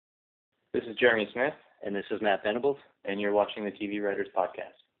This is Jeremy Smith. And this is Matt Venables. And you're watching the TV Writers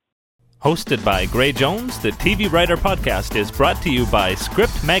Podcast. Hosted by Gray Jones, the TV Writer Podcast is brought to you by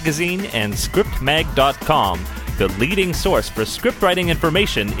Script Magazine and ScriptMag.com, the leading source for script writing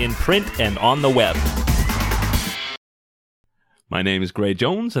information in print and on the web. My name is Gray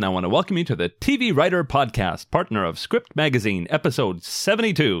Jones, and I want to welcome you to the TV Writer Podcast, partner of Script Magazine, episode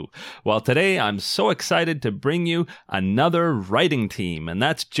 72. Well, today I'm so excited to bring you another writing team, and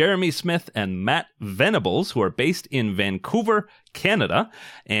that's Jeremy Smith and Matt Venables, who are based in Vancouver, Canada,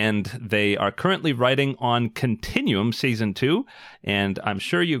 and they are currently writing on Continuum Season 2, and I'm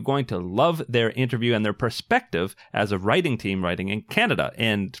sure you're going to love their interview and their perspective as a writing team writing in Canada.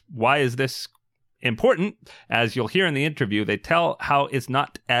 And why is this important? As you'll hear in the interview, they tell how it's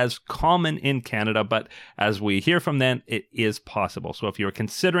not as common in Canada, but as we hear from them, it is possible. So if you're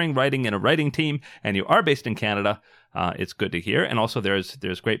considering writing in a writing team and you are based in Canada, it's good to hear. And also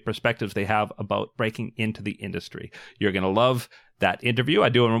there's great perspectives they have about breaking into the industry. You're going to love that interview. I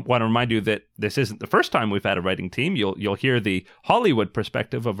do want to remind you that this isn't the first time we've had a writing team. You'll hear the Hollywood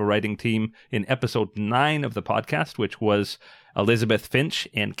perspective of a writing team in episode 9 of the podcast, which was Elizabeth Finch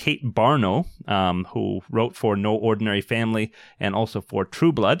and Kate Barno, who wrote for No Ordinary Family and also for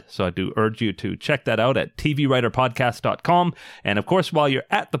True Blood. So I do urge you to check that out at tvwriterpodcast.com. And of course, while you're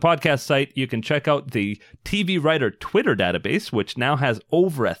at the podcast site, you can check out the TV Writer Twitter database, which now has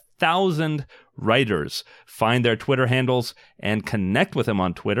over 1,000 writers. Find their Twitter handles and connect with them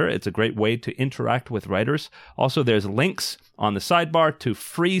on Twitter. It's a great way to interact with writers. Also, there's links on the sidebar to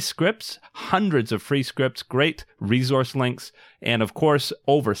free scripts, hundreds of free scripts, great resource links, and of course,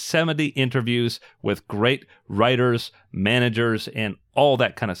 over 70 interviews with great writers, managers, and all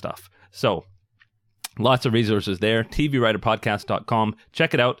that kind of stuff. So, lots of resources there, tvwriterpodcast.com.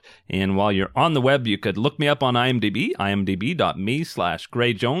 Check it out. And while you're on the web, you could look me up on IMDb,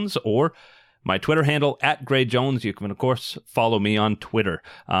 imdb.me/GrayJones, or my Twitter handle @GrayJones. You can, of course, follow me on Twitter.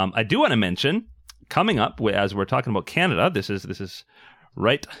 I do want to mention, coming up, as we're talking about Canada, this is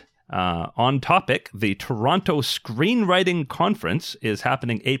right on topic. The Toronto Screenwriting Conference is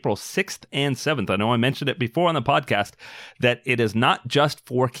happening April 6th and 7th. I know I mentioned it before on the podcast that it is not just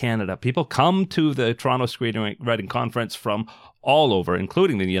for Canada. People come to the Toronto Screenwriting Conference from all over,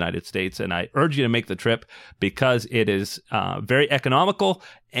 including the United States, and I urge you to make the trip because it is very economical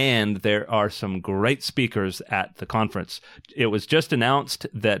and there are some great speakers at the conference. It was just announced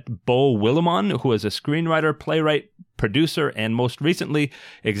that Beau Willimon, who is a screenwriter, playwright, producer, and most recently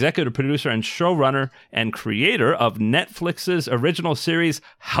executive producer and showrunner and creator of Netflix's original series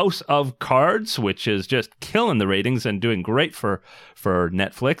House of Cards, which is just killing the ratings and doing great for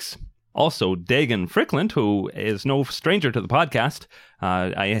Netflix. Also, Dagan Frickland, who is no stranger to the podcast.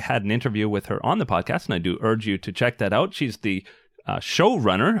 I had an interview with her on the podcast, and I do urge you to check that out. She's the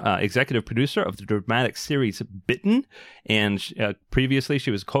showrunner, executive producer of the dramatic series Bitten, and previously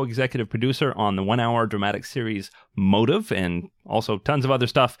she was co-executive producer on the 1-hour dramatic series Motive, and also tons of other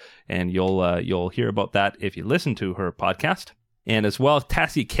stuff, and you'll hear about that if you listen to her podcast. And as well,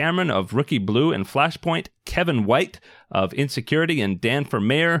 Tassie Cameron of Rookie Blue and Flashpoint, Kevin White of Insecurity and Dan for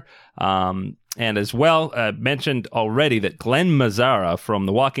Mayor, and as well, mentioned already that Glenn Mazzara from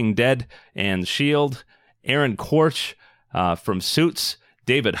The Walking Dead and S.H.I.E.L.D., Aaron Korsh from Suits,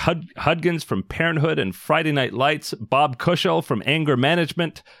 David Hudgens from Parenthood and Friday Night Lights, Bob Cushel from Anger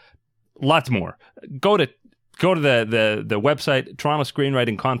Management, lots more. Go to the website,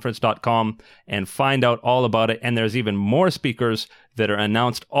 torontoscreenwritingconference.com, and find out all about it. And there's even more speakers that are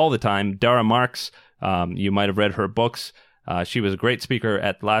announced all the time. Dara Marks, you might have read her books. She was a great speaker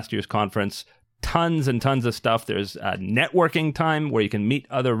at last year's conference. Tons and tons of stuff. There's a networking time where you can meet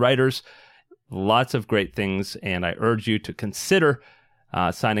other writers. Lots of great things, and I urge you to consider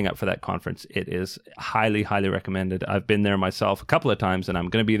signing up for that conference. It is highly, highly recommended. I've been there myself a couple of times, and I'm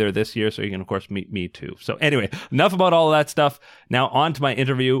going to be there this year, so you can, of course, meet me too. So anyway, enough about all of that stuff. Now on to my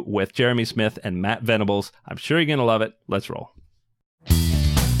interview with Jeremy Smith and Matt Venables. I'm sure you're going to love it. Let's roll.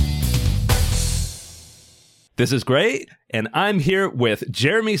 This is Gray, and I'm here with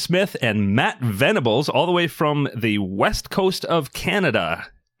Jeremy Smith and Matt Venables, all the way from the west coast of Canada.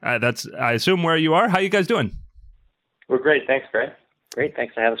 That's, I assume, where you are. How you guys doing? We're great. Thanks, Gray. Great.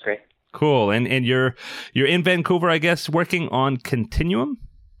 Thanks for having us, Gray. Cool. And you're in Vancouver, I guess, working on Continuum?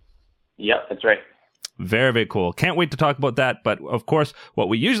 Yep, that's right. Very, very cool. Can't wait to talk about that. But of course, what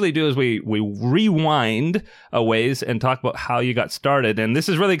we usually do is we rewind a ways and talk about how you got started. And this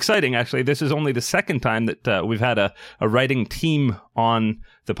is really exciting, actually. This is only the second time that we've had a writing team on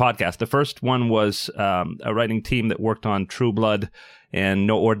the podcast. The first one was a writing team that worked on True Blood and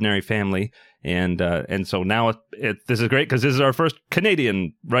No Ordinary Family. and so now this is great because this is our first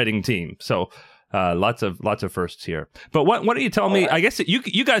Canadian writing team. So lots of firsts here. But why don't you tell me? I guess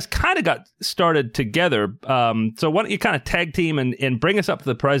you guys kind of got started together. So why don't you kind of tag team and bring us up to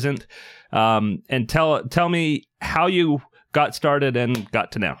the present, and tell me how you got started and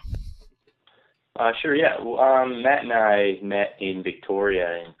got to now. Sure, yeah. Well, Matt and I met in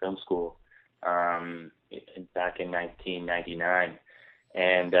Victoria in film school back in 1999,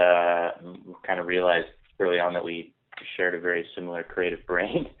 and kind of realized early on that we shared a very similar creative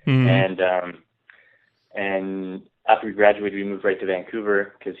brain. Mm-hmm. And after we graduated, we moved right to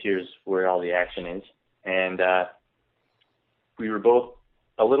Vancouver because here's where all the action is. And we were both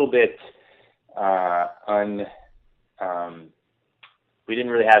a little bit we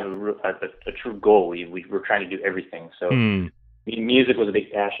didn't really have a true goal. We were trying to do everything. So music was a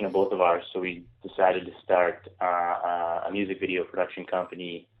big passion of both of ours. So we decided to start a music video production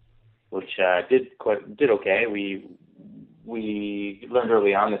company, which did okay. We learned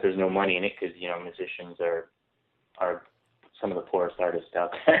early on that there's no money in it because musicians are some of the poorest artists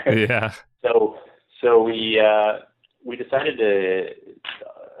out there. Yeah. So we decided to.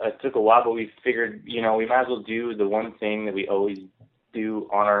 It took a while, but we figured we might as well do the one thing that we always do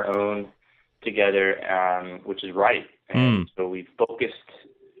on our own together, which is write. And so we focused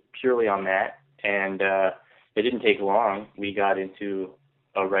purely on that, and it didn't take long. We got into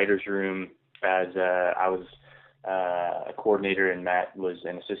a writer's room as I was a coordinator and Matt was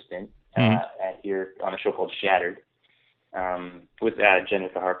an assistant here on a show called Shattered with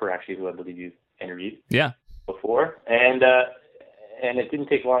Jennifer Harper, actually, who I believe you interviewed before. And it didn't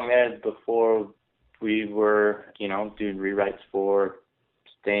take long there before we were, doing rewrites for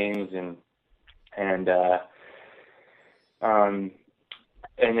things and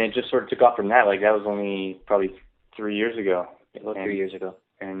it just sort of took off from that. Like that was only probably 3 years ago. About 3 years ago.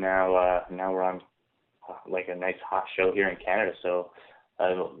 And now we're on like a nice hot show here in Canada. So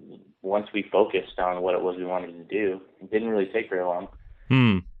once we focused on what it was we wanted to do, it didn't really take very long.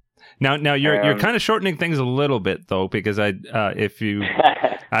 Now you're kind of shortening things a little bit though, because I've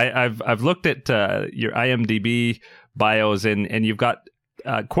looked at your IMDb bios and you've got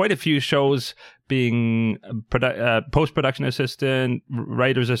quite a few shows being post-production assistant,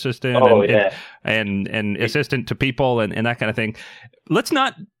 writer's assistant, and assistant to people and that kind of thing. Let's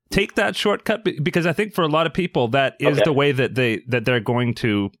not take that shortcut because I think for a lot of people that is the way that they're going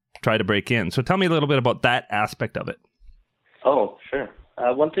to try to break in. So tell me a little bit about that aspect of it. Oh, sure.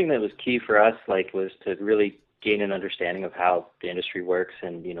 One thing that was key for us, was to really gain an understanding of how the industry works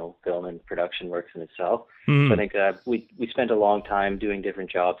and, film and production works in itself. Mm-hmm. So I think we spent a long time doing different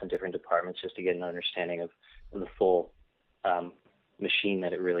jobs in different departments just to get an understanding of the full machine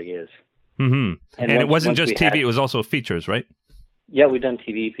that it really is. Mm-hmm. And it wasn't just TV, it was also features, right? Yeah, we've done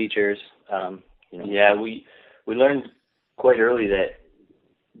TV features. Yeah, we learned quite early that,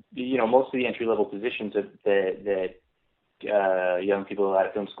 most of the entry-level positions that young people out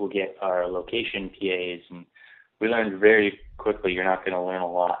of film school get are location PAs, and we learned very quickly you're not going to learn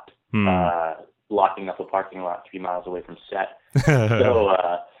a lot locking up a parking lot 3 miles away from set. So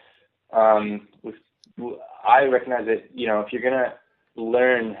I recognize that if you're going to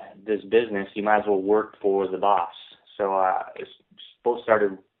learn this business, you might as well work for the boss. So both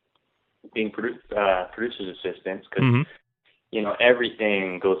started being producer's assistants because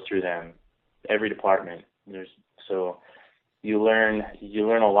everything goes through them, every department. So you learn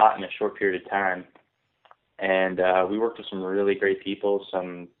a lot in a short period of time, and we worked with some really great people,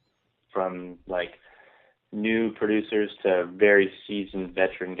 some from like new producers to very seasoned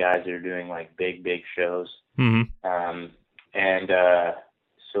veteran guys that are doing like big shows. So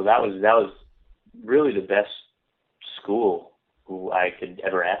that was really the best school who I could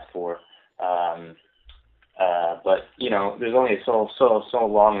ever ask for. But there's only so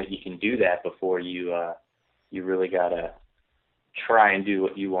long that you can do that before you really gotta try and do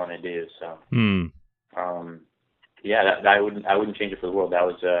what you want to do. So, I wouldn't change it for the world. That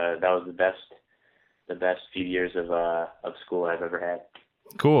was the best few years of school I've ever had.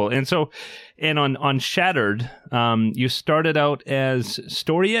 Cool. And so, on Shattered, you started out as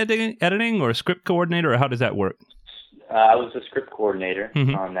story editing or script coordinator, or how does that work? I was a script coordinator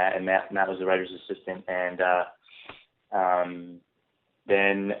on that, and Matt was the writer's assistant. And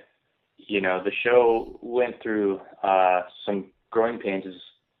then, the show went through some growing pains,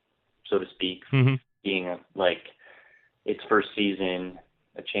 so to speak, being its first season.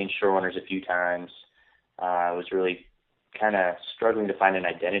 I changed showrunners a few times. I was really kind of struggling to find an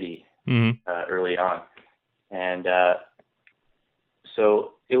identity early on, and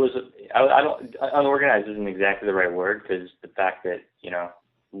so it was. Unorganized isn't exactly the right word, because the fact that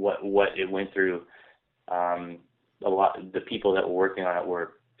what it went through. The people that were working on it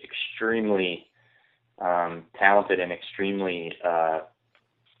were extremely talented and extremely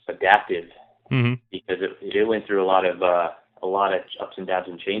adaptive, because it went through a lot of ups and downs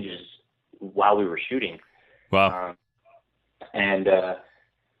and changes while we were shooting. Wow. And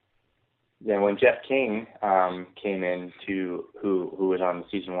then when Jeff King came in who was on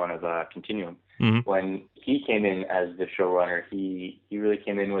season 1 of Continuum, when he came in as the showrunner, he really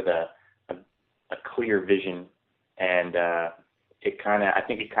came in with a clear vision, and I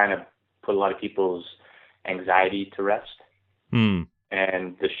think it kind of put a lot of people's anxiety to rest. And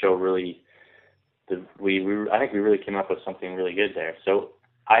the show really, I think we really came up with something really good there. So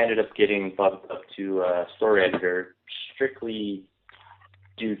I ended up getting bumped up to story editor strictly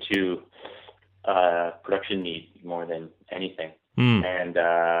due to production need more than anything, and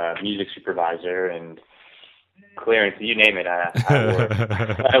music supervisor and clearance, you name it.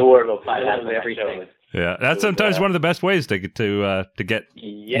 I wore about 5 hats on everything. Yeah, that's sometimes one of the best ways to get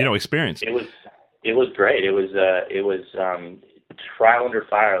experience. It was great. It was trial under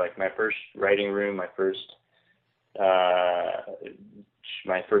fire. Like my first writing room, my first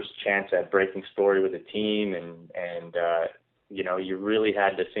chance at breaking story with a team, and you really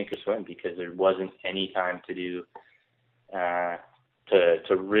had to sink or swim, because there wasn't any time to do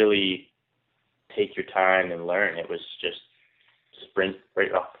to really take your time and learn. It was just sprint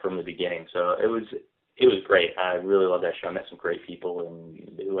right off from the beginning. So it was great. I really loved that show. I met some great people and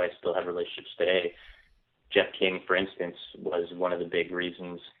who I still have relationships today. Jeff King, for instance, was one of the big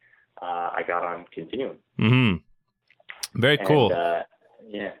reasons I got on Continuum. Very cool.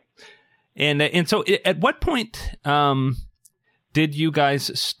 Yeah. And so at what point did you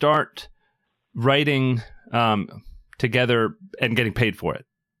guys start writing together and getting paid for it?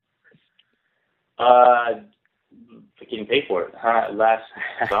 Getting paid for it last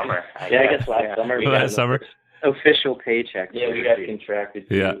summer. I guess last summer. Last summer. Official paycheck. Yeah, we got contracted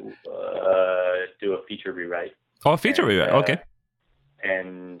to do a feature rewrite. Oh, a feature rewrite. Okay.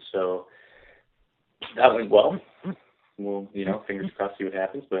 And so that went well. We'll, fingers crossed, see what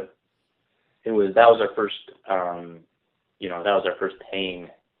happens. But that was our first, paying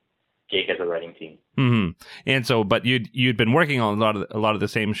gig as a writing team. And so, but you'd been working on a lot of the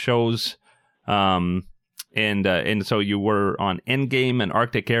same shows, and so you were on Endgame and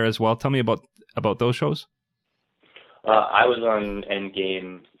Arctic Air as well. Tell me about those shows. I was on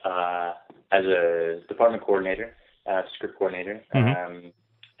Endgame as a department coordinator, script coordinator,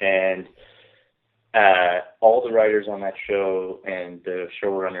 and all the writers on that show and the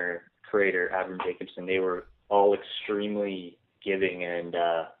showrunner creator Avram Jacobson, they were all extremely giving and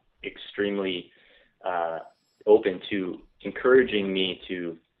extremely open to encouraging me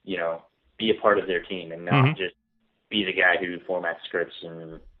to be a part of their team and not just be the guy who formats scripts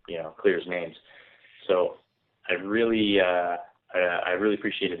and clears names. So I really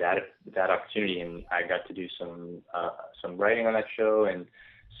appreciated that opportunity, and I got to do some writing on that show and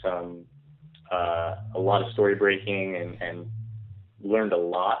a lot of story breaking and learned a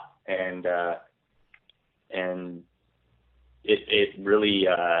lot, and it really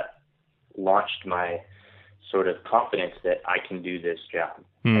launched my sort of confidence that I can do this job.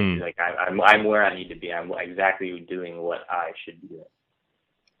 Like I'm where I need to be. I'm exactly doing what I should be doing.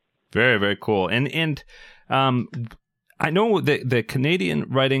 Very, very cool. And I know that the Canadian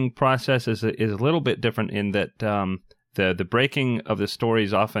writing process is a little bit different in that the breaking of the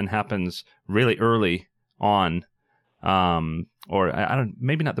stories often happens really early on, or I don't,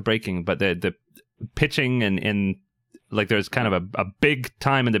 maybe not the breaking, but the pitching and like there's kind of a big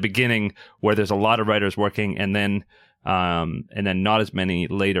time in the beginning where there's a lot of writers working, and then not as many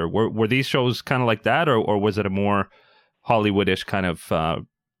later. Were these shows kind of like that, or was it a more Hollywoodish kind of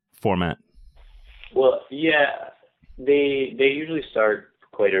format? Well, yeah, they usually start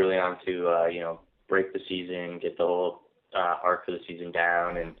quite early on to break the season, get the whole arc of the season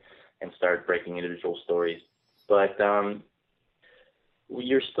down, and start breaking individual stories. But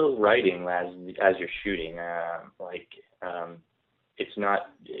you're still writing as you're shooting. It's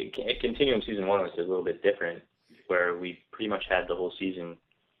not Continuum season 1 was a little bit different, where we pretty much had the whole season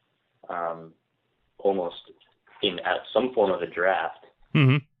almost in some form of a draft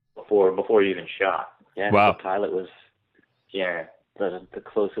before you even shot. Yeah, wow. The pilot was the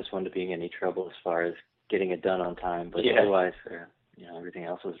closest one to being in any trouble as far as getting it done on time, but otherwise, everything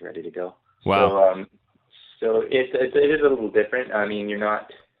else was ready to go. Wow. So it is a little different. I mean, you're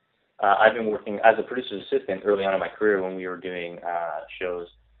not. I've been working as a producer's assistant early on in my career when we were doing shows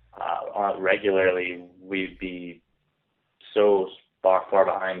regularly. We'd be so far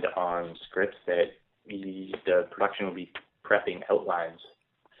behind on scripts that the production would be prepping outlines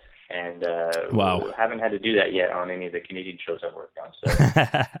And wow, haven't had to do that yet on any of the Canadian shows I've worked on. So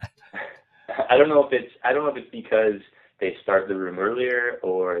I don't know if it's because they start the room earlier,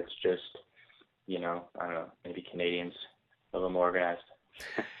 or it's just, I don't know, maybe Canadians a little more organized.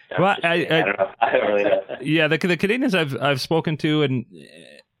 Well, I don't know. I don't really know. Yeah, the Canadians I've spoken to, and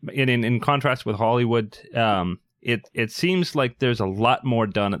in contrast with Hollywood, it seems like there's a lot more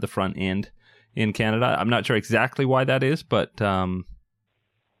done at the front end in Canada. I'm not sure exactly why that is, but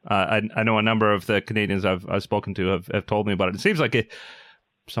I know a number of the Canadians I've spoken to have told me about it. It seems like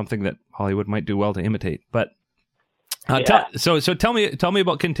something that Hollywood might do well to imitate. But so tell me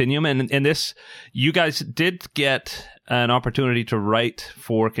about Continuum, and this, you guys did get an opportunity to write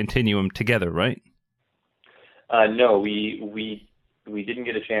for Continuum together, right? No, we didn't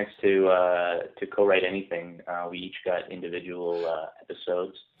get a chance to co-write anything. We each got individual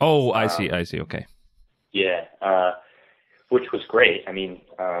episodes. Oh, I see. Okay. Yeah, which was great. I mean,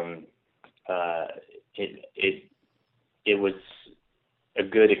 it was a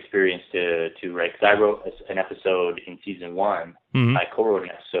good experience to write, because I wrote an episode in season 1. Mm-hmm. I co-wrote an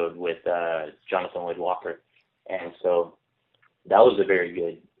episode with Jonathan Lloyd Walker, and so that was a very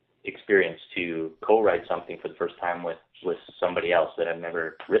good experience to co-write something for the first time with somebody else that I've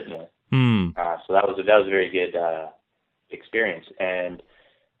never written with. Mm. So that was a very good experience. And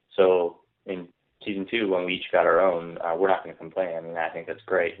so in season 2, when we each got our own, we're not going to complain. I mean, I think that's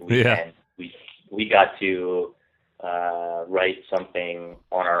great. And we got to write something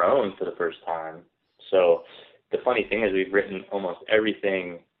on our own for the first time. So the funny thing is, we've written almost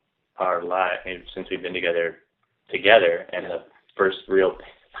everything our life since we've been together, and the first real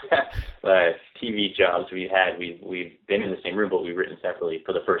TV jobs we had, we've been in the same room, but we've written separately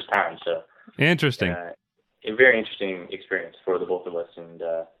for the first time. So interesting. A very interesting experience for the both of us, and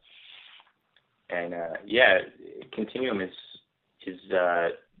Continuum is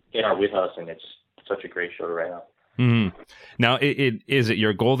in our wheelhouse, and it's such a great show to write on. Mm-hmm. Now, is it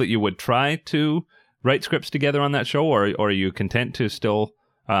your goal that you would try to write scripts together on that show, or are you content to still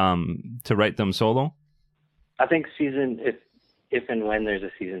to write them solo? I think if and when there's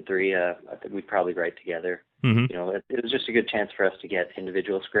a season 3, I think we'd probably write together. Mm-hmm. It was just a good chance for us to get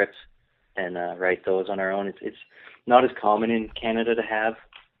individual scripts and write those on our own. It's not as common in Canada to have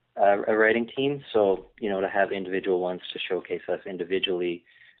a writing team, so to have individual ones to showcase us individually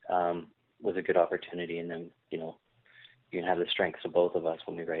was a good opportunity, and then you can have the strengths of both of us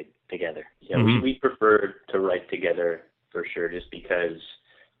when we write together. Yeah, mm-hmm. we prefer to write together for sure, just because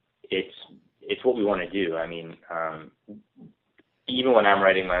it's what we want to do. I mean, even when I'm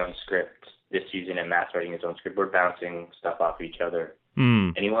writing my own script this season and Matt's writing his own script, we're bouncing stuff off each other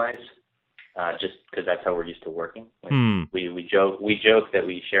anyways, just because that's how we're used to working. We joke that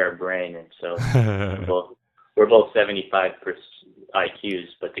we share a brain, and so we're both 75% IQs,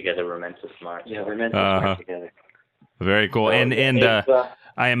 but together we're meant to smart. Yeah, we're meant to smart together. Very cool.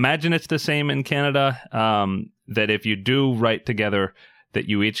 I imagine it's the same in Canada, that if you do write together, that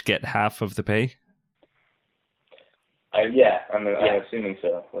you each get half of the pay? I'm assuming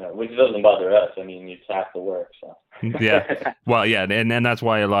so, which doesn't bother us. I mean, it's half the work. So. Yeah. Well, yeah, and that's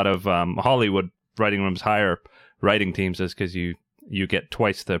why a lot of Hollywood writing rooms hire writing teams, is because you get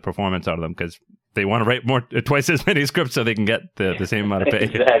twice the performance out of them, because they want to write twice as many scripts so they can get the same amount of pay.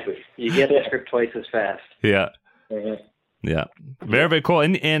 Exactly. You get the script twice as fast. Yeah. Mm-hmm. Yeah. Very, very cool.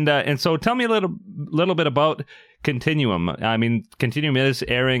 And so tell me a little bit about Continuum. I mean, Continuum is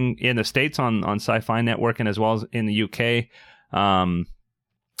airing in the States on Sci-Fi Network, and as well as in the UK.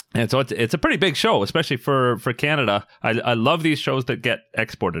 And so it's a pretty big show, especially for Canada. I love these shows that get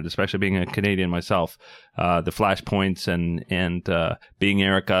exported, especially being a Canadian myself. The Flashpoints and Being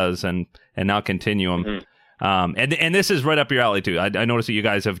Erica's and now Continuum. Mm-hmm. And this is right up your alley too. I noticed that you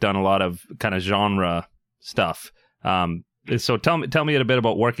guys have done a lot of kind of genre stuff. So tell me a bit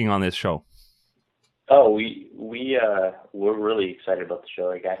about working on this show. Oh, we're really excited about the show.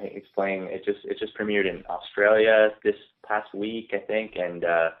 Like I think it just premiered in Australia this past week, I think, and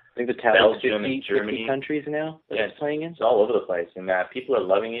I think the Belgium and Germany. 50 countries now that it's playing in. It's all over the place, and people are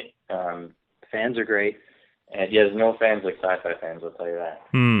loving it. Fans are great, and there's no fans like sci-fi fans. I'll tell you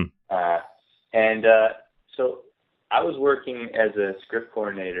that. So I was working as a script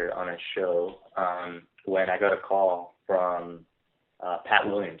coordinator on a show when I got a call from Pat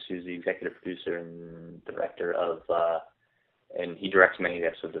Williams, who's the executive producer and director of, and he directs many of the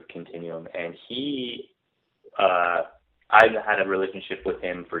episodes of Continuum. And I've had a relationship with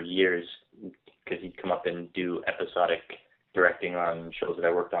him for years, because he'd come up and do episodic directing on shows that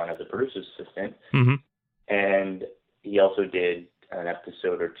I worked on as a producer's assistant. Mm-hmm. And he also did an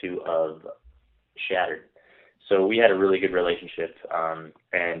episode or two of Shattered. so we had a really good relationship,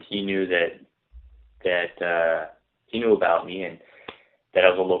 and he knew that he knew about me and that I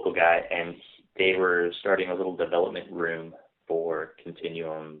was a local guy, and they were starting a little development room for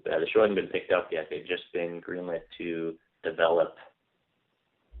Continuum. The show hadn't been picked up yet. They'd just been greenlit to develop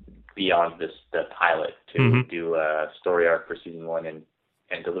beyond the pilot to do a story arc for season 1 and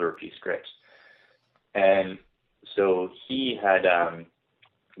deliver a few scripts. And so he had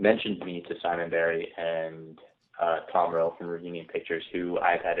mentioned me to Simon Barry and Tom Rowe from Reunion Pictures, who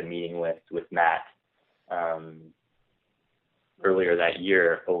I've had a meeting with Matt earlier that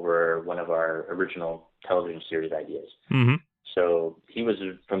year over one of our original television series ideas. Mm-hmm. So he was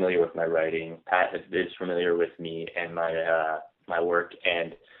familiar with my writing. Pat is familiar with me and my work.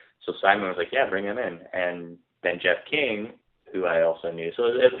 And so Simon was like, yeah, bring him in. And then Jeff King, who I also knew. So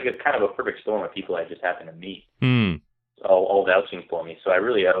it was like a kind of a perfect storm of people I just happened to meet, all vouching for me. So I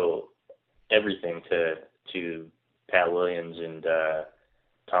really owe everything to Pat Williams and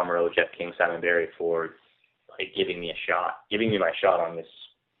Tom Rowe, Jeff King, Simon Barry for like giving me my shot on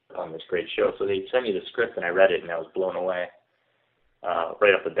this great show. So they sent me the script and I read it and I was blown away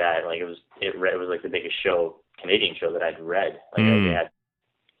right off the bat. Like it was like the biggest Canadian show that I'd read. Like they had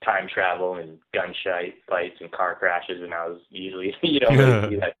time travel and gunshot fights and car crashes, and I was usually really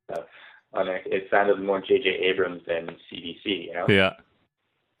see that stuff. It sounded more J.J. Abrams than CBC, Yeah.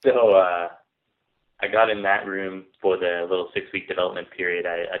 So I got in that room for the little 6-week development period.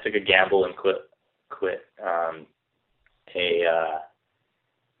 I took a gamble and quit a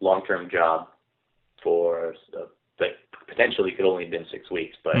long-term job for like potentially could only have been 6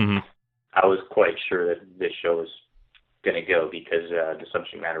 weeks, but I was quite sure that this show was going to go because the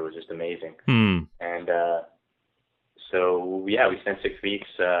subject matter was just amazing. And so we spent 6 weeks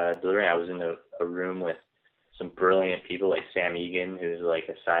delivering. I was in a room with some brilliant people like Sam Egan, who's like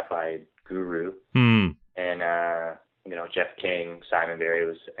a sci-fi guru, and Jeff King, Simon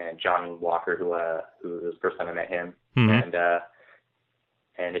Barry and John Walker, who was the first time I met him, and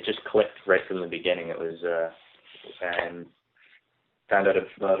it just clicked right from the beginning. It was and found out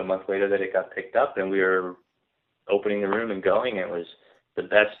about a month later that it got picked up, and we were opening the room and going. It was the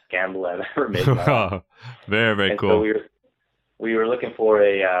best gamble I've ever made. Very, very cool. So we were looking for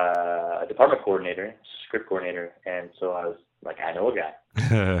a department coordinator, script coordinator, and so I was like, I know a guy.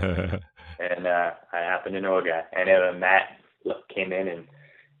 And I happened to know a guy. And Matt came in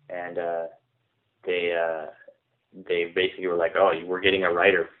and they basically were like, oh, we're getting a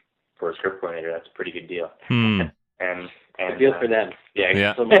writer for a script coordinator. That's a pretty good deal. And good deal for them.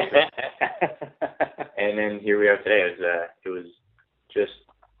 Yeah. And then here we are today. It was just,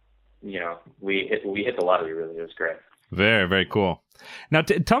 we hit the lottery, really. It was great. Very, very cool. Now,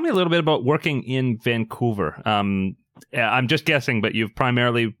 tell me a little bit about working in Vancouver. I'm just guessing, but you've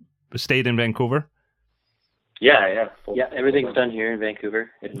primarily stayed in Vancouver? Yeah. Everything's done here in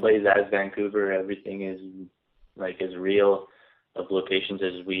Vancouver. It plays as Vancouver. Everything is like as real of locations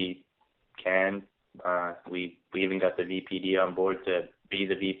as we can. We even got the VPD on board to be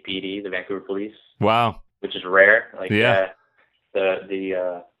the VPD, the Vancouver Police. Wow, which is rare. Like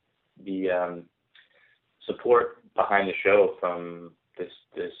the support behind the show from the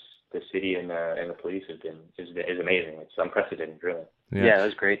city and the police is amazing. It's unprecedented, really. Yeah, it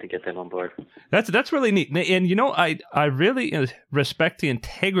was great to get them on board. That's really neat. And I really respect the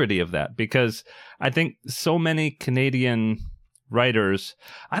integrity of that, because I think so many Canadian writers,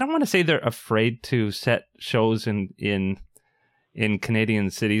 I don't want to say they're afraid to set shows in Canadian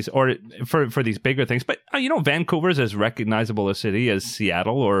cities or for these bigger things, but Vancouver's as recognizable a city as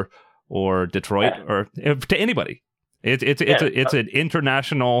Seattle or Detroit or to anybody. It's an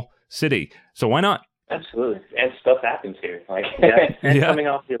international city, so why not? Absolutely, and stuff happens here. Coming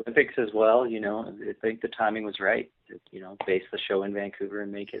off the Olympics as well, I think the timing was right. Base the show in Vancouver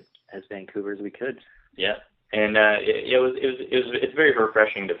and make it as Vancouver as we could. Yeah, and it's very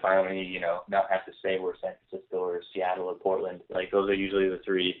refreshing to finally not have to say we're San Francisco or Seattle or Portland. Like those are usually the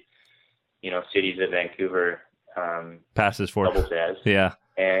three cities that Vancouver passes for. Doubles as. Yeah,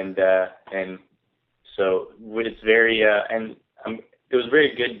 and so it's very it was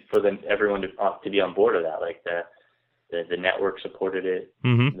very good for everyone to be on board of that. Like the network supported it.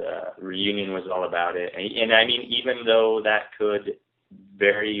 The reunion was all about it. And I mean, even though that could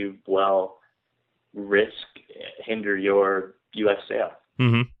very well hinder your U.S. sale,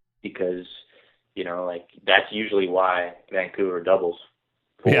 because that's usually why Vancouver doubles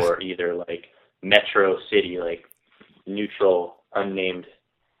for either like metro city, like neutral unnamed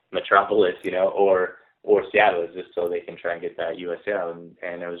metropolis, or or Seattle is just so they can try and get that USL.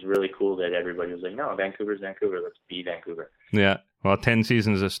 And it was really cool that everybody was like, no, Vancouver's Vancouver. Let's be Vancouver. Yeah. Well, 10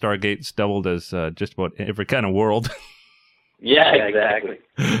 seasons of Stargate's doubled as just about every kind of world. Yeah, exactly.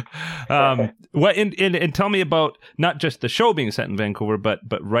 What and tell me about not just the show being set in Vancouver, but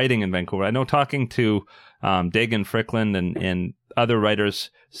writing in Vancouver. I know talking to Dagan Frickland and other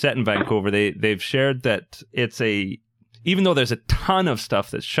writers set in Vancouver, they've shared that even though there's a ton of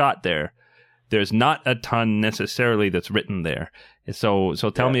stuff that's shot there, there's not a ton necessarily that's written there. So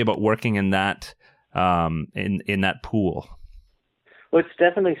tell me about working in that in that pool. Well, it's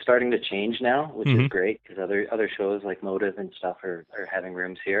definitely starting to change now, which is great because other shows like Motive and stuff are having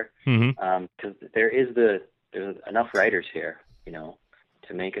rooms here. Because there's enough writers here,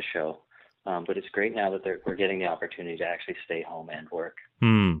 to make a show. But it's great now that we're getting the opportunity to actually stay home and work.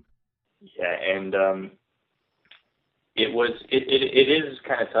 Yeah, and it is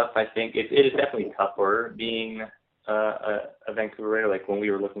kind of tough. I think it is definitely tougher being a Vancouver writer. Like when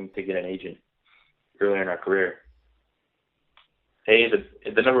we were looking to get an agent earlier in our career.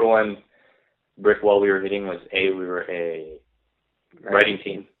 The number one brick wall we were hitting was we were a writing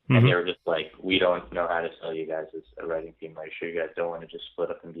team, and they were just like, we don't know how to sell you guys as a writing team. Are you sure you guys don't want to just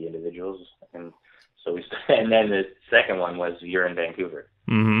split up and be individuals? And so and then the second one was, you're in Vancouver.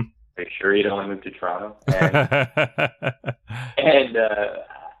 Are you sure you don't want to move to Toronto? And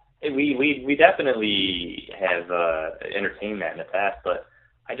we definitely have entertained that in the past, but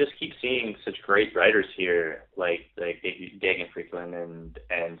I just keep seeing such great writers here, like Dagan Frickland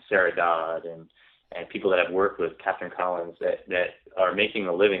and Sarah Dodd and people that I've worked with, Catherine Collins, that are making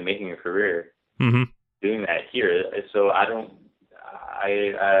a living, making a career doing that here. So I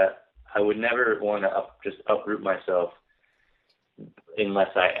would never want to just uproot myself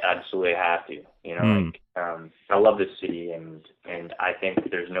unless I absolutely have to. I love this city, and I think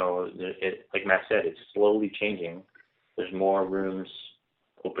like Matt said, it's slowly changing. There's more rooms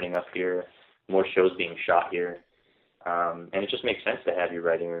opening up here, more shows being shot here, and it just makes sense to have your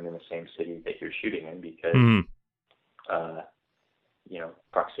writing room in the same city that you're shooting in because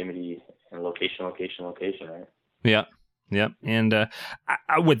proximity and location, right? Yeah, and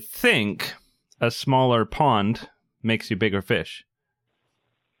I would think a smaller pond makes you bigger fish.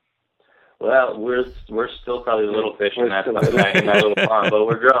 Well, we're still probably the little fish in that little pond, but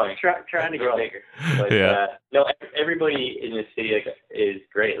we're growing. Trying to get bigger. But, no, everybody in the city is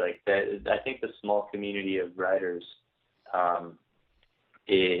great. Like that, I think the small community of writers,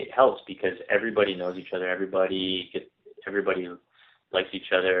 it helps because everybody knows each other. Everybody likes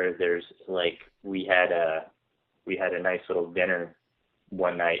each other. There's like we had a nice little dinner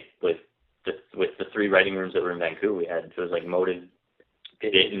one night with the three writing rooms that were in Vancouver. It was like Motive,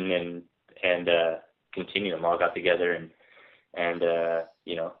 Bitten, and Continuum all got together and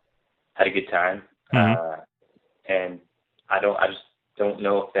had a good time. And I just don't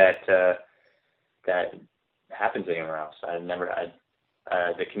know if that happens anywhere else.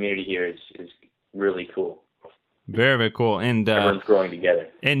 The community here is really cool. Very, very cool. And everyone's growing together.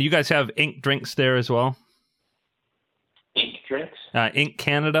 And you guys have Ink Drinks there as well? Ink Drinks? Ink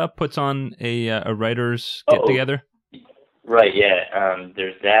Canada puts on a writers get together. Right, yeah.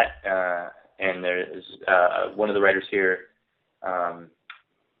 There's that, and there's one of the writers here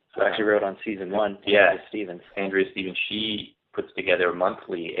who actually wrote on season 1, Andrea Stevens. She puts together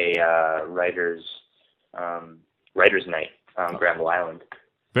monthly a writers night on Granville Island.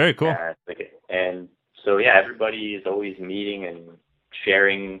 Very cool. And so, everybody is always meeting and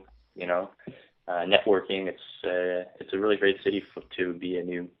sharing, networking. It's a really great city to be a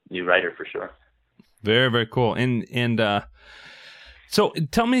new writer for sure. Very, very cool. And so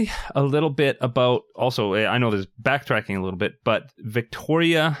tell me a little bit about also, I know there's backtracking a little bit, but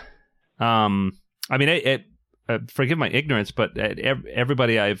Victoria, forgive my ignorance, but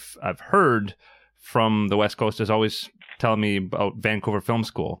everybody I've heard from the West Coast is always telling me about Vancouver Film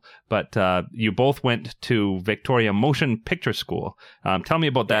School, but you both went to Victoria Motion Picture School. Tell me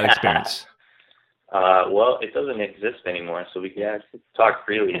about that experience. Well, it doesn't exist anymore, so we can talk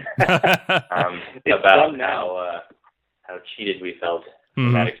freely about how cheated we felt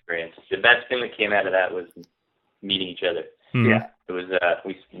in that experience. The best thing that came out of that was meeting each other. Yeah, it was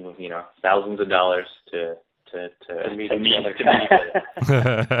thousands of dollars to meet each other.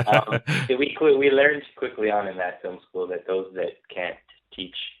 We learned quickly on in that film school that those that can't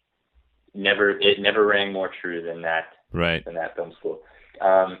teach it never rang more true than that. Right. Than that film school.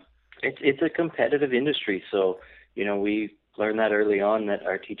 It's a competitive industry, so we learned that early on that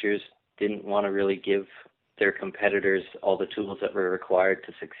our teachers didn't want to really give their competitors all the tools that were required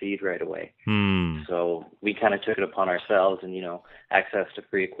to succeed right away. So we kind of took it upon ourselves, and access to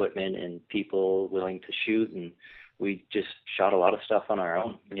free equipment and people willing to shoot, and we just shot a lot of stuff on our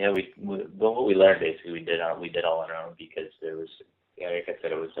own. Yeah, what we learned basically we did all on our own, because there was, like I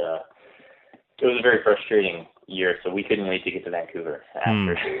said, it was a very frustrating year, so we couldn't wait to get to Vancouver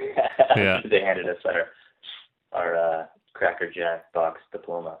after, after they handed us our Cracker Jack box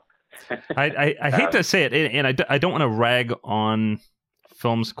diploma. I hate to say it, and I don't want to rag on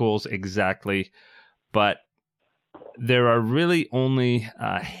film schools exactly, but there are really only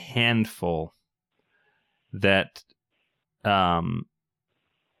a handful that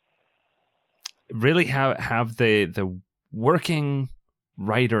really have the working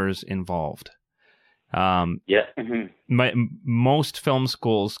writers involved. Most film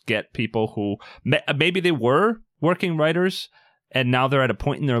schools get people who maybe they were working writers, and now they're at a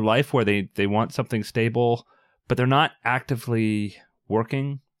point in their life where they want something stable, but they're not actively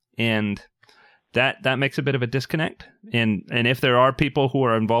working, and that makes a bit of a disconnect. And if there are people who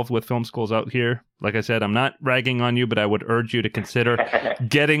are involved with film schools out here, like I said, I'm not ragging on you, but I would urge you to consider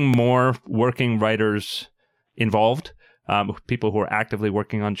getting more working writers involved, people who are actively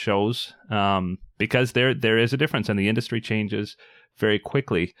working on shows, because there is a difference, and the industry changes very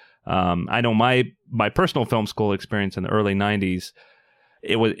quickly. I know my personal film school experience in the early 90s,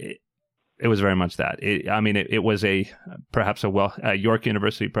 it was very much that. It was perhaps York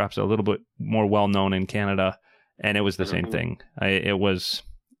University, perhaps a little bit more well-known in Canada, and it was the same thing. It was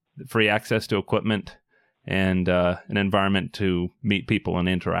free access to equipment and an environment to meet people and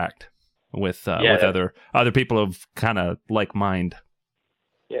interact with other people of kind of like mind.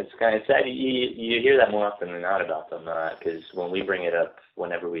 Yeah, it's kind of sad. You hear that more often than not about them, because when we bring it up,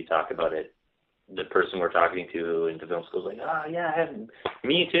 whenever we talk about it, the person we're talking to in the film school is like,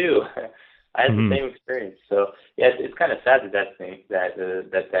 me too. I had the same experience. So yeah, it's kind of sad that's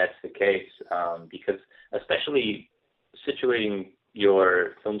the case, because especially situating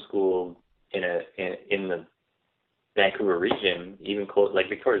your film school in the Vancouver region, even close, like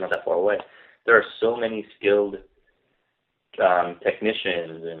Victoria's not that far away, there are so many skilled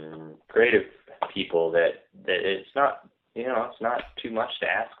technicians and creative people that it's not too much to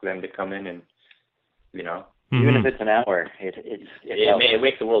ask them to come in and even if it's an hour, it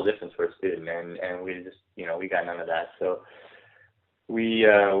makes a world of difference for a student, and we just we got none of that. So we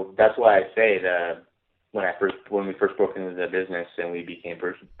that's why I say that when we first broke into the business and we became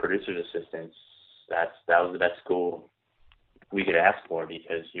producer's assistants, that was the best school we could ask for,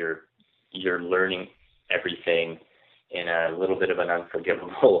 because you're learning everything in a little bit of an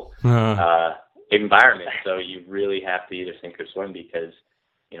unforgivable environment. So you really have to either sink or swim, because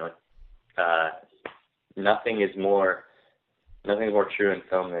nothing is more true in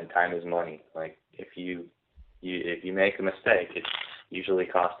film than time is money. Like if you make a mistake, it's usually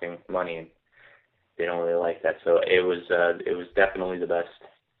costing money, and they don't really like that. So it was definitely the best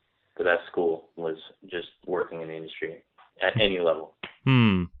school, was just working in the industry at any level.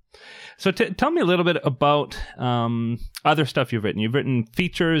 So tell me a little bit about other stuff you've written. You've written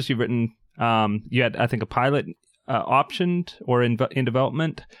features. You've written. You had, I think, a pilot optioned or in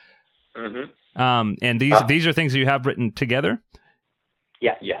development. And these are things you have written together.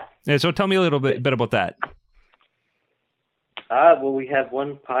 Yeah. So tell me a little bit about that. Well, we have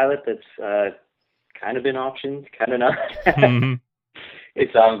one pilot that's kind of been optioned, kind of not.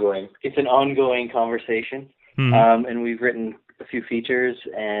 It's ongoing. It's an ongoing conversation. And we've written a few features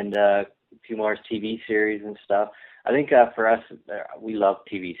and a few more TV series and stuff. I think for us, we love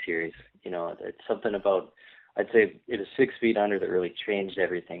TV series. It's something about, I'd say it was 6 Feet Under that really changed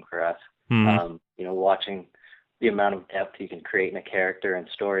everything for us. Watching the amount of depth you can create in a character and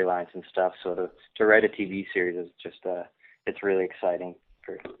storylines and stuff. So to write a TV series is just it's really exciting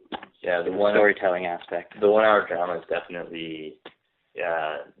for the storytelling aspect. The 1 hour drama is definitely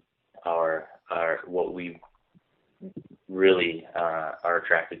our what we really are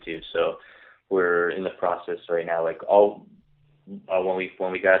attracted to. So we're in the process right now, like when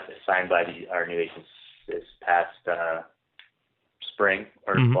we got signed by our new agents this past spring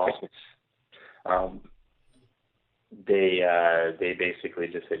or fall, they basically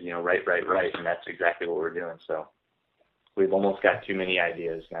just said, write, and that's exactly what we're doing. So we've almost got too many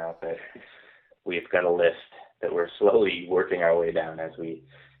ideas now, but we've got a list that we're slowly working our way down as we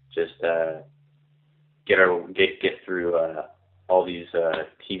just get through all these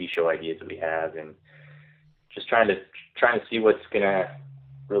TV show ideas that we have, and just trying to see what's gonna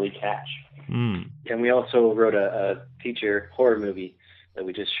really catch. And we also wrote a feature horror movie that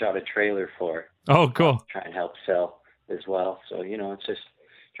we just shot a trailer for. Oh, cool! Try and help sell as well. So it's just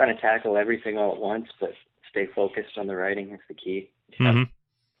trying to tackle everything all at once, but stay focused on the writing is the key. Mm-hmm.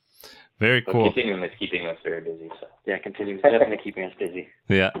 Very cool. Continuing is keeping us very busy. So. Yeah, continuing is definitely keeping us busy.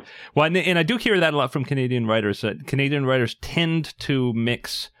 Yeah. Well, and I do hear that a lot from Canadian writers, that Canadian writers tend to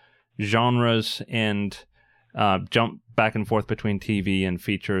mix genres and jump back and forth between TV and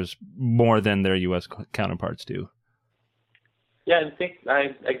features more than their U.S. counterparts do. Yeah,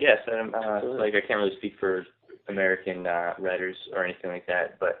 I guess like I can't really speak for American writers or anything like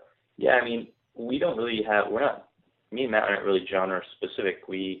that, but yeah, I mean, me and Matt aren't really genre specific.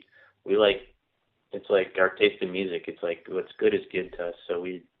 We like, it's like our taste in music. It's like what's good is good to us. So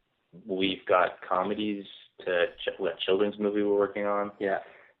we've got comedies to what children's movie we're working on. Yeah.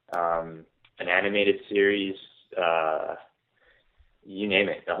 An animated series, you name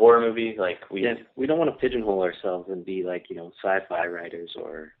it, a horror movie. Like we don't want to pigeonhole ourselves and be like, sci-fi writers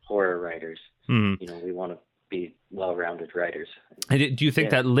or horror writers. Mm-hmm. We want to be well-rounded writers. And do you think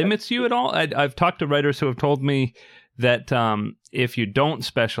that limits you at all? I've talked to writers who have told me that if you don't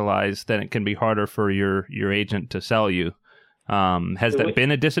specialize, then it can be harder for your agent to sell you. Has that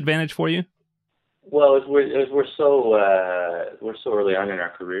been a disadvantage for you? Well, we're so early on in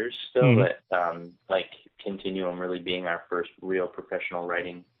our careers still, but like Continuum really being our first real professional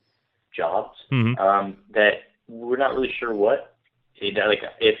writing jobs, that we're not really sure what.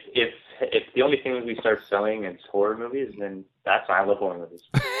 If the only thing we start selling is horror movies, then that's fine. I love horror movies.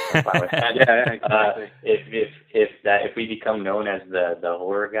 I'm fine with that. Yeah, exactly. If we become known as the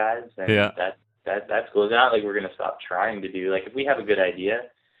horror guys, then that's cool. It's not like we're gonna stop trying to do. Like if we have a good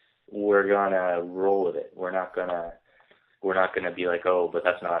idea, we're gonna roll with it. We're not gonna be like, oh, but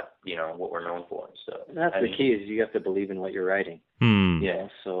that's not what we're known for. So that's the key, is you have to believe in what you're writing. Yeah,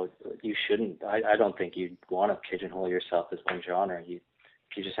 so you shouldn't. I don't think you'd want to pigeonhole yourself as one genre. You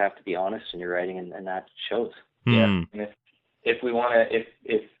just have to be honest in your writing, and that shows. Yeah. And if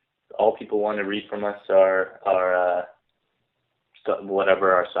all people want to read from us are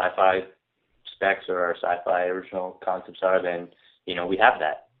whatever our sci-fi specs or our sci-fi original concepts are, then we have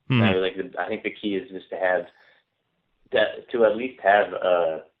that. I think the key is just to at least have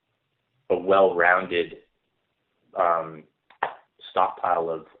a well-rounded stockpile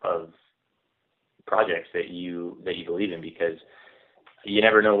of projects that you believe in, because you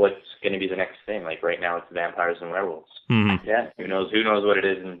never know what's going to be the next thing. Like right now, it's vampires and werewolves. Mm-hmm. Yeah, who knows what it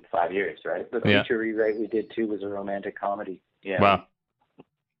is in 5 years, right? The feature rewrite we did too was a romantic comedy. Yeah. Wow.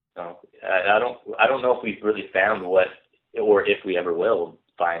 So I don't know if we've really found what, or if we ever will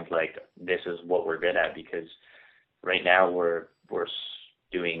find like this is what we're good at, because right now we're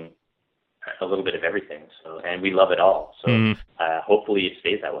doing a little bit of everything. So, and we love it all. So hopefully it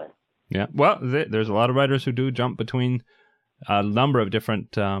stays that way. Yeah. Well, there's a lot of writers who do jump between a number of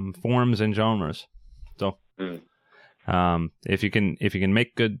different forms and genres. So, if you can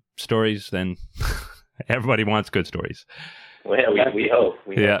make good stories, then everybody wants good stories. Well, we hope.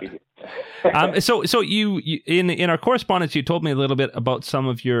 So you in our correspondence, you told me a little bit about some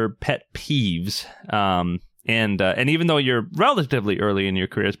of your pet peeves. And even though you're relatively early in your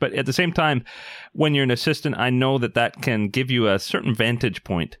careers, but at the same time, when you're an assistant, I know that can give you a certain vantage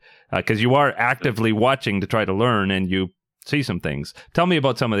point, because you are actively watching to try to learn, and you see some things. Tell me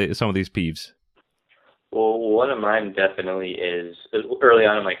about some of these peeves. Well, one of mine definitely is early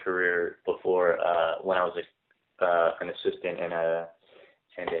on in my career, before when I was an assistant and a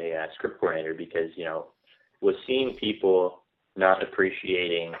script coordinator, because was seeing people not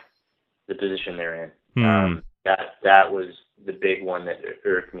appreciating the position they're in. That was the big one that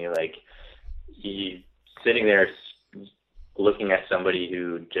irked me. Like, sitting there looking at somebody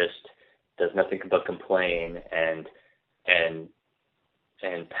who just does nothing but complain and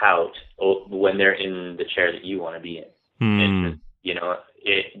pout when they're in the chair that you want to be in.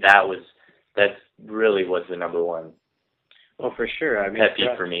 That really was the number one. Well, for sure. I mean, pet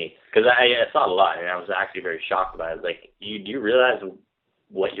peeve for me, because I saw it a lot, and I was actually very shocked by it. Like, do you realize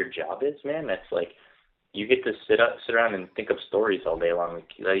what your job is, man? That's like, you get to sit around and think of stories all day long.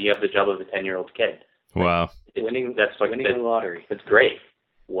 Like, you have the job of a 10-year-old kid. Wow. Winning the lottery. It's great.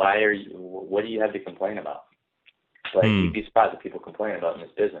 What do you have to complain about? Like, you'd be surprised what people complain about in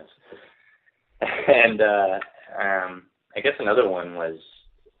this business. And I guess another one was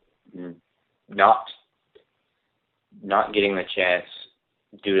not getting the chance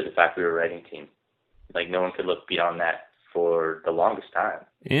due to the fact we were a writing team. Like, no one could look beyond that for the longest time.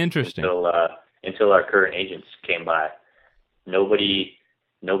 Interesting. Until our current agents came by. Nobody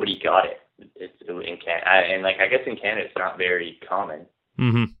got it. In Canada, and I guess in Canada it's not very common.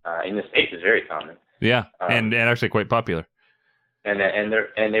 Mm-hmm. In the States it's very common. Yeah, and actually quite popular. And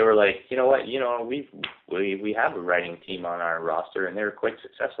they were like, you know what, we have a writing team on our roster, and they were quite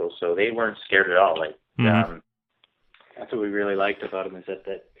successful, so they weren't scared at all. Like, Mm-hmm. That's what we really liked about him, is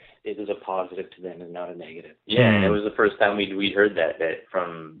that it was a positive to them and not a negative. Yeah, and it was the first time we'd heard that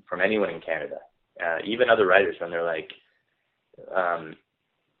from anyone in Canada, even other writers, when they're like,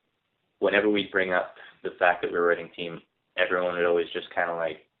 whenever we'd bring up the fact that we were writing team, everyone would always just kind of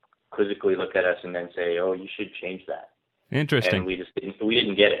like quizzically look at us and then say, "Oh, you should change that." Interesting. And we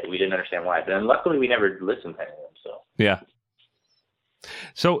didn't get it. We didn't understand why. But then luckily we never listened to any of them. So yeah.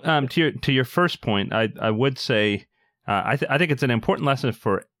 So to your first point, I would say I think it's an important lesson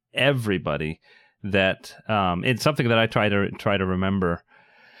for everybody that it's something that I try to remember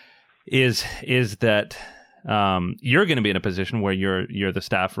is that you're going to be in a position where you're the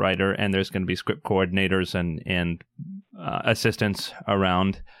staff writer, and there's going to be script coordinators and assistants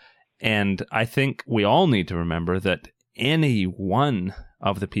around. And I think we all need to remember that any one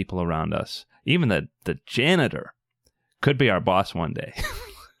of the people around us, even the janitor, could be our boss one day.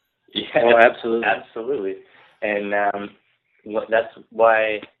 Yeah, oh, absolutely. Absolutely. And that's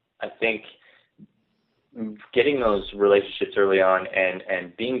why I think getting those relationships early on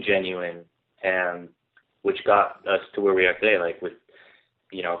and being genuine, which got us to where we are today, like with,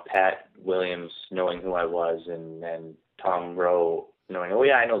 Pat Williams knowing who I was, and Tom Rowe knowing, oh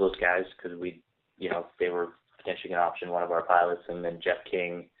yeah, I know those guys, because they were potentially going to option one of our pilots, and then Jeff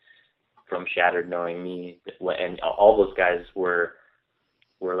King from Shattered knowing me, and all those guys were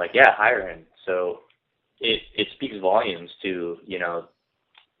like, yeah, hire him. So it speaks volumes to, you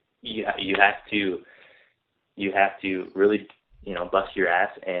have to really, bust your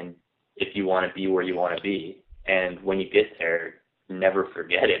ass, and if you want to be where you want to be, and when you get there, never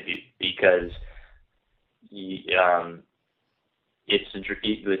forget it, because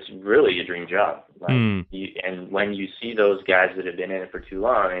it's really a dream job. Like, and when you see those guys that have been in it for too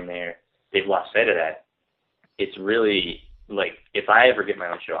long and they've lost sight of that, it's really like, if I ever get my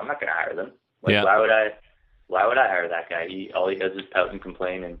own show, I'm not going to hire them. Like, yeah. Why would I hire that guy? All he does is pout and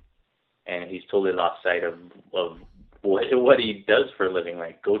complain, and he's totally lost sight of what he does for a living.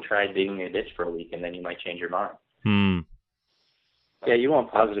 Like, go try digging a ditch for a week, and then you might change your mind. Yeah, you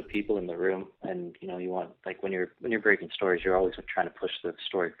want positive people in the room, and you want, like, when you're breaking stories, you're always trying to push the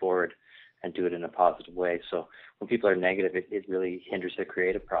story forward and do it in a positive way. So when people are negative, it really hinders the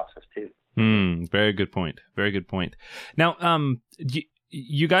creative process too. Very good point. Very good point. Now,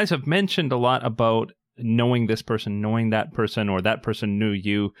 you guys have mentioned a lot about knowing this person, knowing that person, or that person knew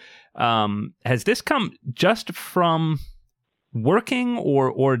you. Has this come just from working,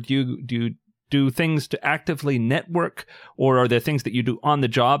 or do you do things to actively network, or are there things that you do on the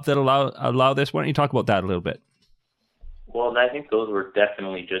job that allow this? Why don't you talk about that a little bit? Well, I think those were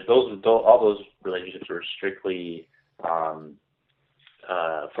definitely just all those relationships were strictly from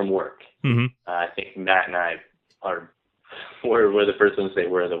work. Mm-hmm. I think Matt and I we're the first ones to say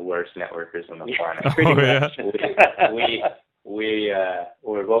we're the worst networkers on the planet.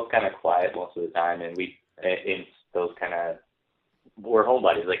 We're both kind of quiet most of the time, and we're home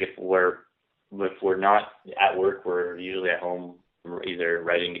buddies. Like, if we're not at work, we're usually at home, either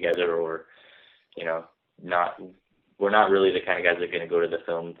writing together or, we're not really the kind of guys that are going to go to the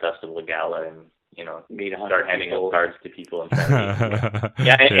film festival gala and, start handing out cards to people. And our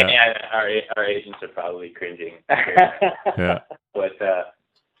agents are probably cringing. Yeah. But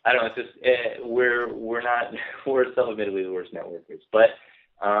I don't know. It's just we're self-admittedly the worst networkers. But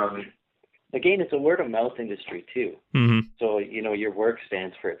again, it's a word of mouth industry too. Mm-hmm. So your work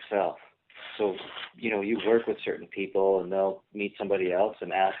stands for itself. So you work with certain people, and they'll meet somebody else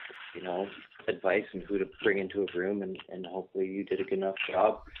and ask advice and who to bring into a room, and hopefully you did a good enough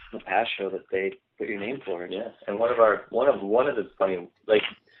job in the past show that they put your name forward. Yeah, and one of the funny, like,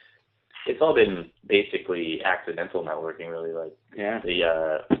 it's all been basically accidental networking, really. Like, yeah,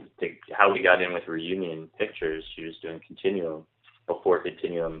 how we got in with Reunion Pictures. She was doing Continuum before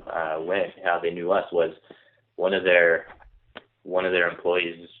Continuum went. How they knew us was one of their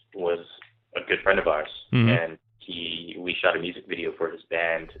employees was a good friend of ours, and we shot a music video for his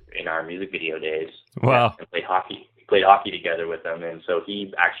band in our music video days. Wow. And played hockey together with them, and so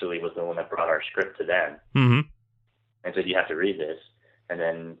he actually was the one that brought our script to them, and said, you have to read this. And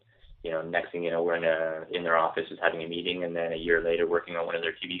then, next thing you know, we're in their offices having a meeting, and then a year later working on one of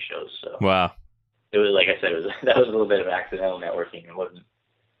their TV shows. So wow. It was, like I said, that was a little bit of accidental networking. It wasn't.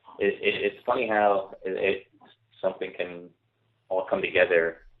 It's funny how something can all come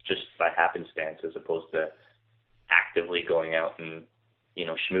together just by happenstance, as opposed to actively going out and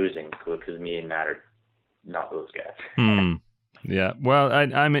schmoozing, because me and Matt are not those guys. Yeah. Well,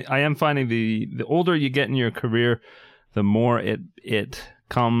 I am finding the older you get in your career, the more it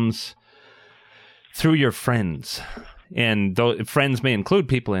comes through your friends, and though friends may include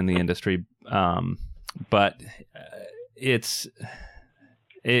people in the industry, but it's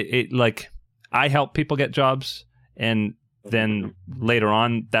like I help people get jobs, and then later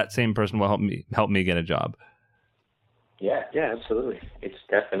on that same person will help me get a job. Yeah, absolutely. It's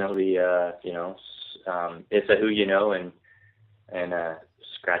definitely it's a who you know and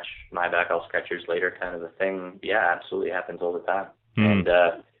scratch my back, I'll scratch yours later kind of a thing. Yeah, absolutely happens all the time. And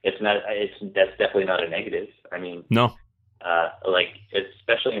that's definitely not a negative. I mean, no.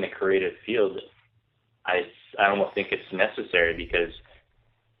 Especially in a creative field, I almost think it's necessary, because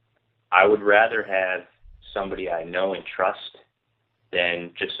I would rather have somebody I know and trust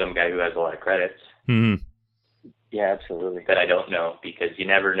than just some guy who has a lot of credits. Mm-hmm. Yeah, absolutely. That I don't know, because you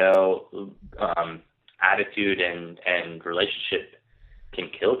never know. Attitude and relationship can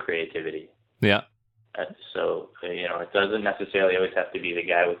kill creativity. Yeah. So it doesn't necessarily always have to be the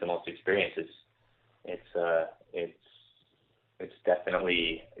guy with the most experience. It's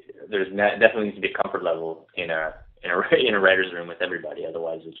definitely definitely needs to be a comfort level in a writer's room with everybody.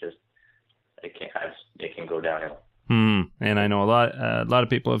 Otherwise, it can go downhill. And I know a lot of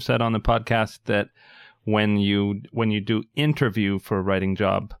people have said on the podcast that when you do interview for a writing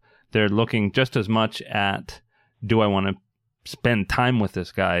job, they're looking just as much at, do I want to spend time with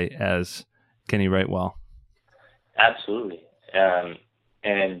this guy, as can he write well? Absolutely.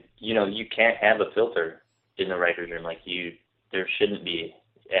 And you can't have a filter in the writer's room. There shouldn't be.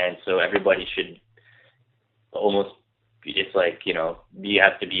 And so everybody should almost, it's like, you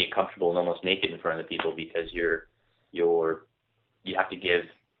have to be comfortable and almost naked in front of the people, because you have to give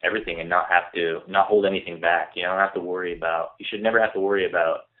everything and not hold anything back. You should never have to worry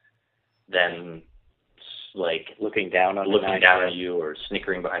about them looking down on you or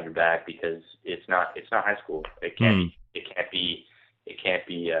snickering behind your back, because it's not high school. It can't be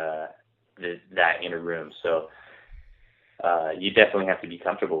that in a room. So you definitely have to be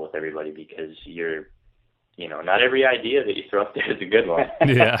comfortable with everybody, because not every idea that you throw up there is a good one.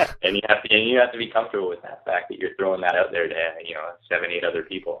 Yeah. and you have to be comfortable with that fact that you're throwing that out there to 7-8 other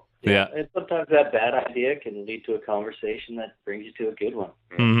people. Yeah. And sometimes that bad idea can lead to a conversation that brings you to a good one.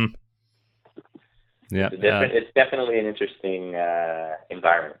 Mm-hmm. Yeah. It's definitely an interesting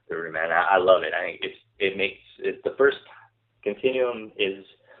environment, man. I love it. I think it's the first Continuum is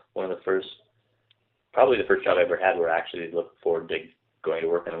one of the first, probably the first job I ever had where I actually looked forward to going to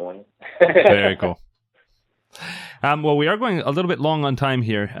work in the morning. Very cool. Well, we are going a little bit long on time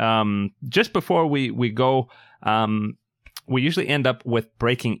here. Just before we go, we usually end up with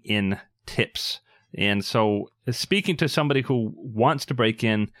breaking in tips. And so speaking to somebody who wants to break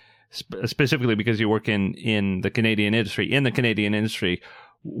in, specifically because you work in the Canadian industry,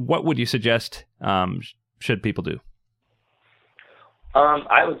 what would you suggest should people do?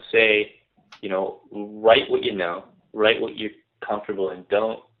 I would say, write what you know, write what you're comfortable in.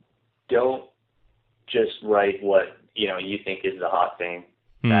 Don't just write what you think is the hot thing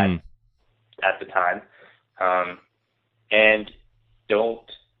at the time, and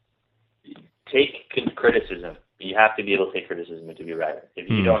don't take criticism. You have to be able to take criticism to be a writer. If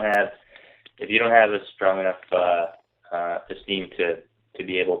you don't have a strong enough esteem to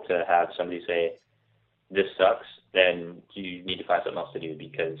be able to have somebody say this sucks, then you need to find something else to do,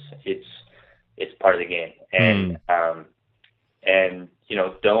 because it's part of the game. And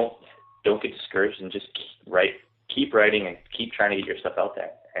don't get discouraged, and just keep writing and keep trying to get your stuff out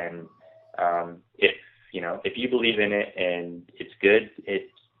there. And if you believe in it and it's good,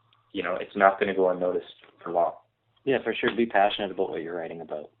 it's not going to go unnoticed for long. Yeah, for sure. Be passionate about what you're writing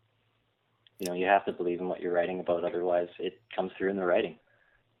about. You have to believe in what you're writing about, otherwise it comes through in the writing.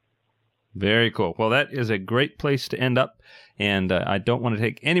 Very cool. Well, that is a great place to end up, and I don't want to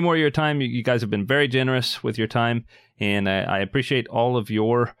take any more of your time. You guys have been very generous with your time, and I appreciate all of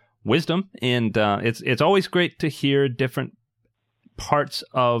your wisdom, and it's always great to hear different parts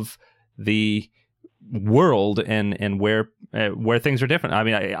of the world and where things are different. I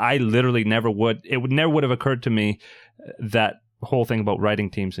mean, I literally never would have occurred to me that whole thing about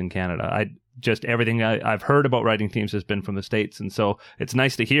writing teams in Canada. Everything I've heard about writing teams has been from the States, and so it's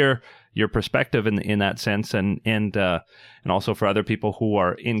nice to hear your perspective in that sense, and also for other people who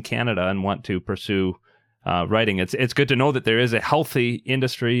are in Canada and want to pursue writing. It's good to know that there is a healthy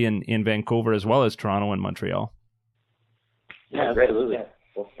industry in Vancouver as well as Toronto and Montreal. Yeah, absolutely. Yeah.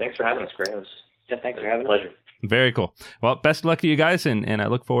 Well, thanks for having us, Graham. Thanks for having us. Pleasure. Very cool. Well, best of luck to you guys, and I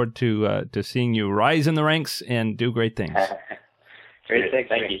look forward to seeing you rise in the ranks and do great things. Great.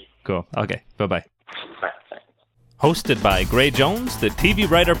 Thank you. Cool. Okay. Bye-bye. Bye. Hosted by Gray Jones, the TV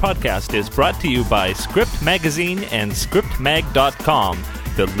Writer Podcast is brought to you by Script Magazine and ScriptMag.com,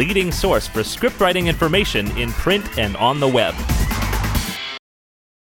 the leading source for script writing information in print and on the web.